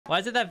Why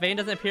is it that Vayne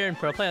doesn't appear in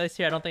pro play? At least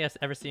here, I don't think I've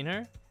ever seen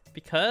her.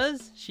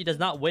 Because she does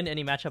not win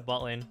any matchup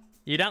bot lane.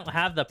 You don't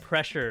have the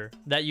pressure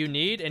that you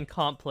need in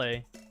comp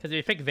play. Because if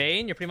you pick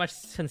Vayne, you're pretty much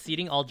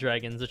conceding all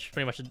dragons, which is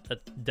pretty much a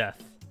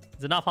death.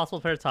 Is it not possible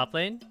to play her top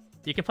lane?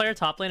 You can play her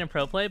top lane in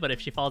pro play, but if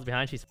she falls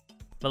behind, she's...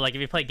 But like,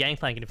 if you play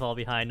Gangplank and you fall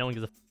behind, no one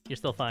gives a you're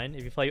still fine.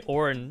 If you play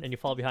Ornn and you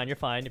fall behind, you're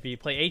fine. If you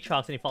play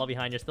Aatrox and you fall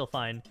behind, you're still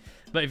fine.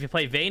 But if you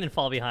play Vayne and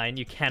fall behind,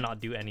 you cannot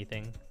do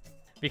anything.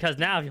 Because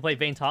now, if you play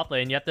Vayne top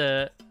lane, you have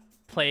to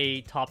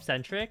play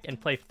top-centric and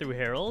play through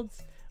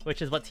heralds,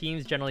 which is what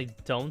teams generally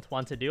don't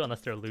want to do unless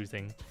they're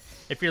losing.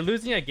 If you're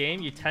losing a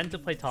game, you tend to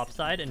play top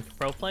side and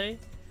pro play.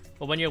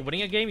 But when you're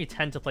winning a game, you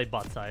tend to play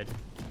bot side.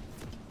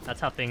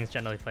 That's how things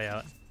generally play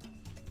out.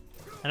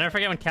 I never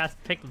forget when Cass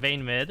picked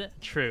Vayne mid.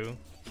 True.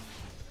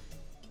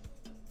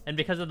 And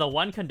because of the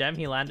one condemn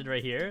he landed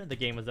right here, the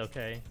game was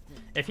okay.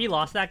 If he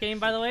lost that game,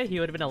 by the way, he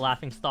would have been a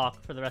laughing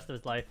stock for the rest of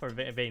his life for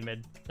Vayne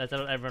mid. That's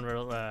what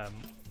everyone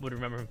would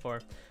remember him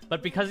for.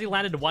 But because he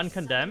landed one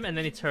condemn and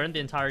then he turned the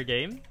entire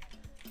game,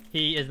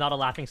 he is not a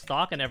laughing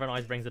stock and everyone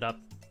always brings it up.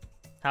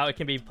 How it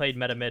can be played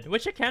meta mid,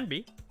 which it can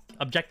be,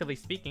 objectively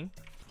speaking.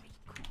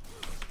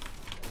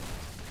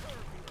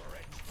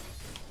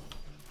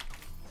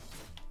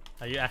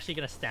 Are you actually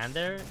gonna stand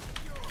there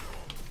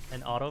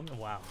and auto?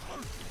 Wow.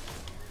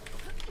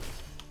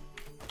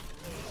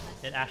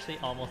 It actually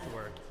almost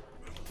worked.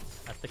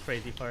 That's the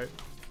crazy part.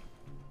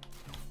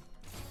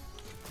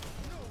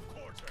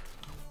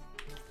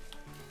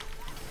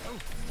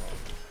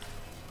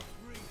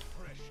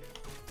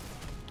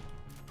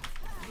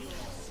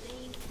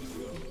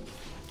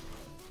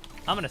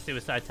 I'm gonna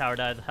suicide tower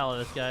dive the hell of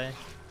this guy.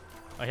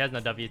 Oh, he has no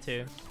W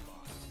too.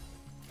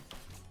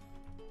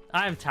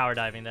 I'm tower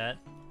diving that.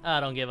 I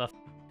don't give a f.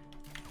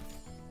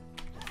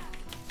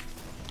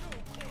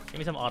 Give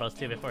me some autos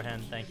too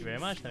beforehand. Thank you very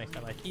much. That makes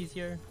my life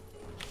easier.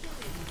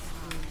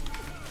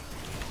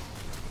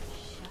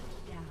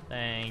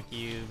 Thank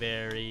you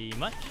very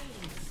much.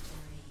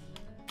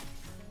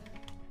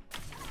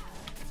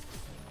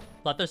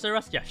 Bloodthirster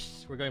Rush?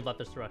 Yes, we're going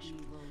Bloodthirster Rush.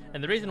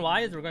 And the reason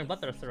why is we're going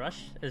Bloodthirster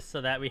Rush is so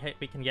that we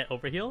can get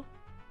Overheal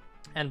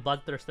and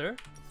Bloodthirster,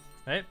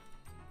 right?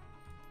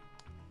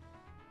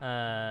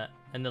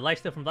 And the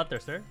lifesteal from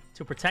Bloodthirster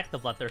to protect the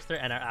Bloodthirster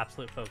and our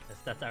absolute focus.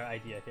 That's our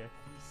idea here.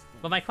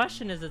 But my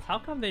question is how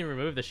come they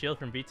removed the shield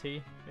from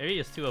BT? Maybe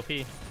it's too OP.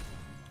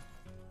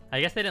 I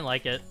guess they didn't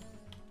like it,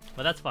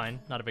 but that's fine.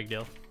 Not a big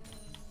deal.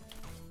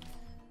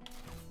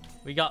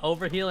 We got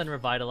Overheal and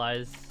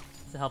Revitalize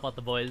to help out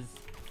the boys.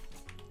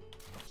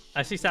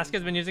 I see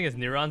Saskio's been using his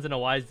neurons in a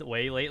wise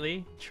way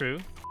lately. True.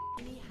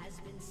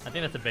 I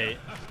think that's a bait.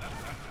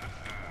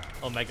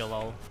 Omega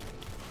lol.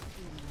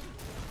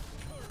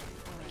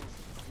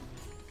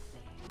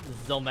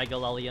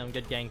 Zomegalolium,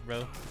 good gank,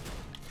 bro.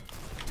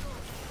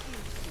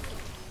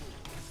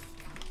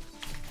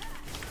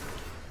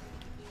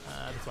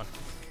 This one.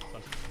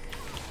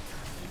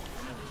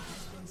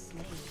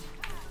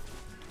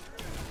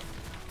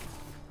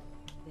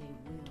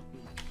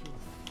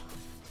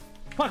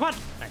 Come on!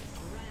 Nice.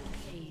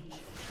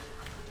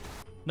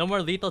 No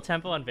more lethal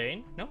tempo on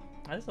Vayne? No,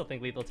 I still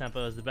think lethal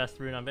tempo is the best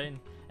rune on Vayne.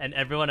 And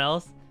everyone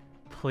else,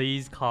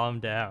 please calm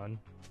down.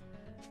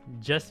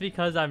 Just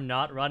because I'm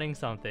not running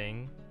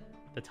something,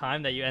 the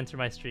time that you enter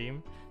my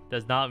stream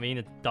does not mean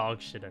it's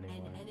dog shit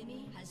anymore.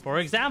 For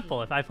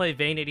example, if I play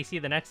Vayne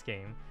ADC the next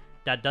game,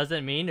 that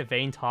doesn't mean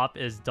Vayne top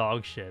is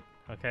dog shit,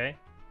 okay?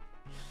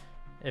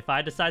 If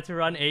I decide to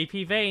run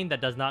AP Vayne, that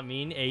does not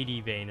mean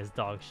AD Vayne is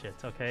dog shit,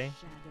 okay?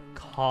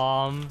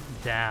 Calm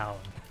down.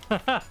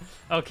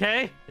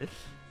 Okay?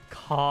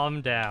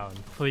 Calm down,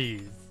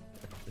 please.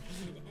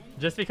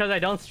 Just because I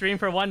don't stream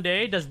for one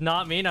day does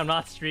not mean I'm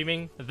not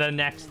streaming the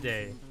next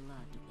day.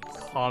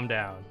 Calm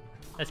down.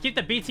 Let's keep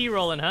the BT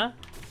rolling, huh?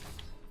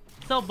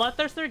 So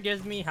Bloodthirster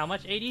gives me how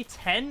much AD?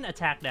 10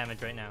 attack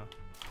damage right now.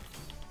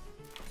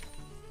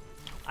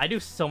 I do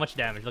so much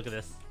damage, look at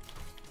this.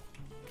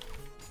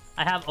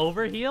 I have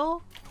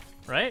Overheal,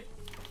 right?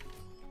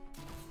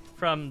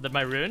 From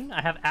my rune.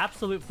 I have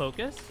Absolute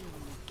Focus,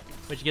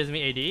 which gives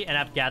me AD, and I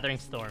have Gathering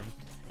Storm.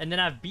 And then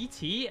I have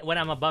BT, when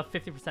I'm above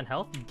 50%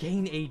 health,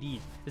 gain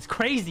AD. It's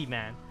crazy,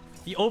 man.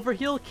 The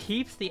Overheal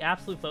keeps the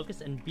Absolute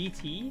Focus and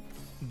BT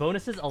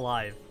bonuses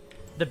alive.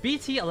 The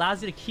BT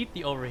allows you to keep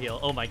the Overheal.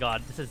 Oh my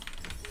god, this is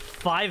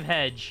 5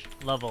 hedge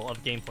level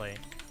of gameplay.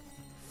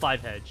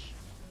 5 hedge.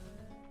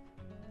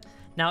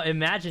 Now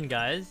imagine,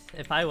 guys,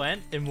 if I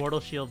went Immortal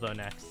Shield Bow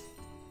next.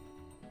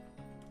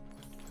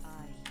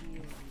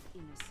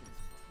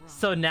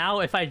 So now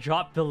if I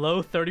drop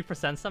below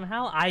 30%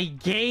 somehow, I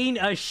gain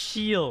a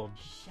shield.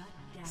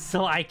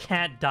 So I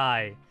can't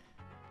die.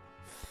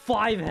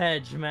 5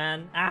 hedge,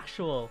 man.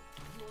 Actual.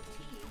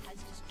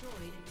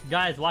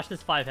 Guys, watch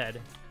this 5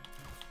 head.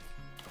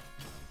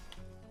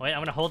 Wait, I'm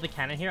gonna hold the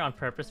cannon here on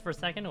purpose for a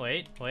second.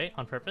 Wait,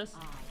 on purpose.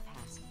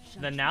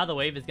 Then now the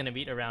wave is gonna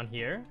beat around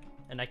here.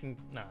 And I can...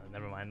 No,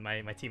 never mind.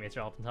 My teammates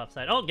are all on top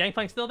side. Oh,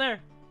 Gangplank's still there.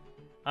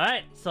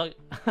 Alright, so...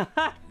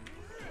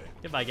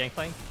 Goodbye,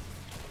 Gangplank.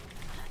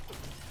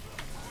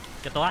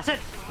 Get the last hit!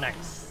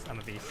 Nice. I'm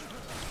a beast.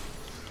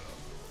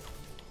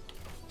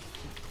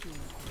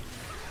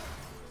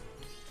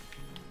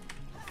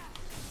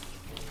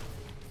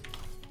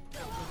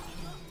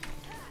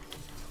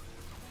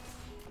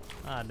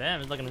 Ah,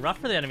 damn, it's looking rough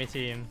for the enemy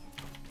team.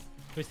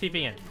 Who's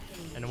TPing in?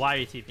 And why are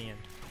you TPing in?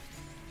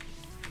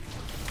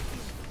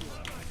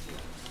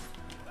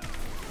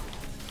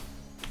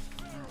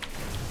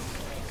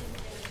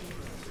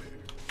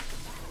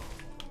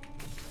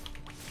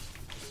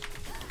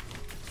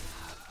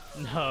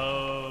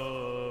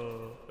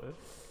 No.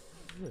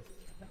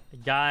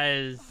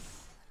 Guys,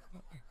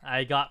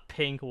 I got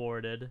pink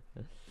warded.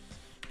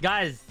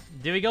 Guys,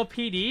 do we go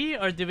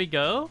PD or do we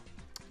go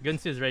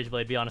Gunsu's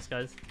Rageblade? Be honest,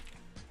 guys.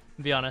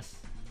 Be honest.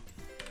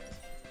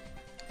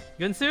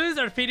 Gunsu's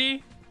or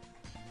PD?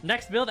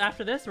 Next build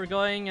after this, we're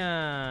going,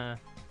 I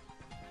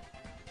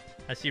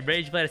see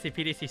Rageblade, I see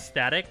PD, I see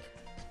Static.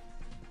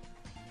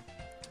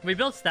 We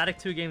built Static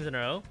 2 games in a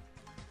row.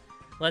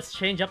 Let's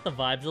change up the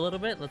vibes a little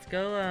bit. Let's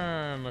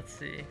go, let's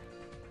see.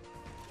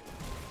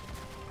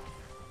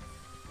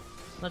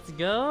 Let's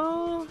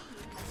go...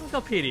 We'll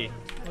go PD.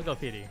 We'll go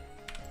PD.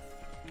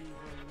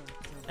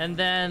 And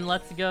then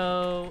let's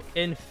go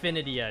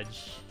Infinity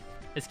Edge.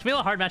 Is Camille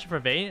a hard matchup for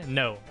Vayne?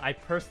 No. I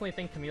personally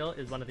think Camille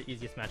is one of the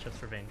easiest matchups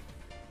for Vayne.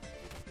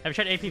 Have you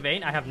tried AP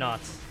Vayne? I have not.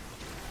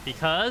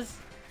 Because...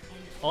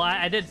 Well,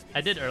 I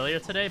did earlier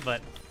today,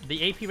 but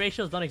the AP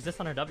ratios don't exist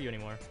on her W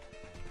anymore.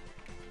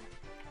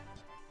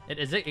 It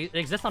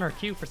exists on her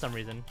Q for some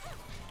reason.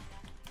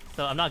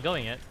 So I'm not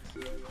going it.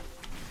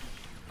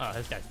 Oh,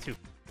 this guy's too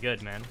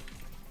good, man.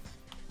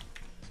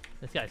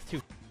 This guy's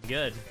too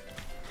good.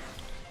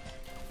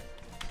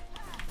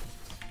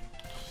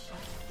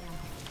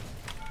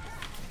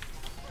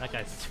 That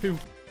guy's too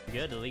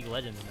good at League of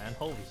Legends, man.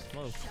 Holy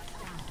smokes.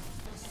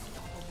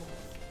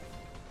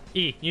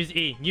 E. Use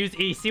E. Use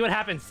E. See what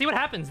happens. See what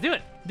happens. Do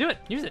it. Do it.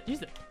 Use it.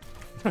 Use it.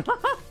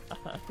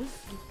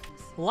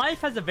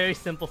 Life has a very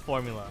simple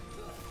formula.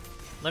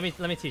 Let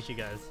me teach you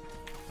guys.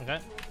 Okay?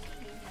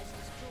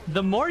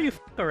 The more you f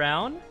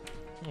around,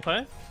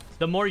 okay,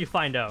 the more you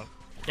find out.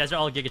 You guys are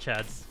all Giga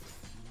Chads.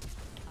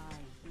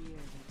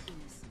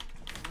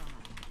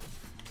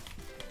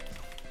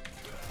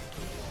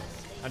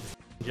 I'm just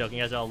joking.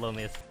 You guys are all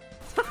lonely as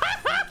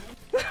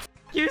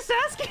you,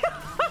 Saskio!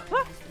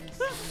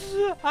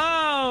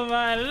 Oh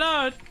my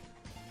lord!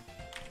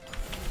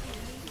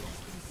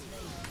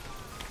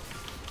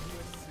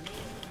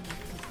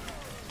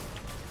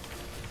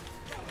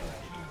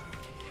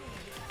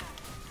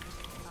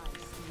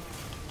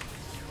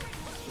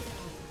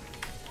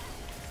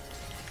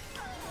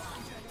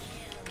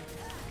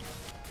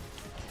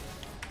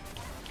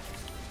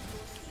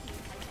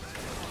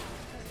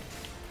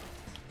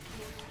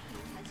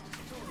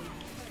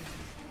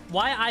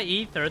 Why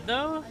IE third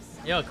though?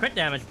 Yo, crit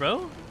damage,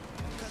 bro.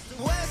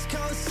 West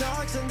Coast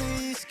talks and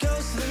the East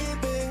Coast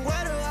sleeping.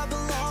 Where do I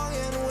belong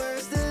and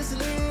where's this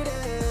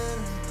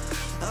leading?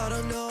 I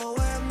don't know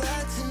where I'm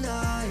at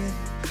tonight,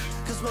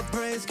 cause my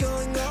brain's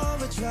going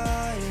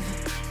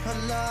overdrive.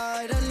 I lie.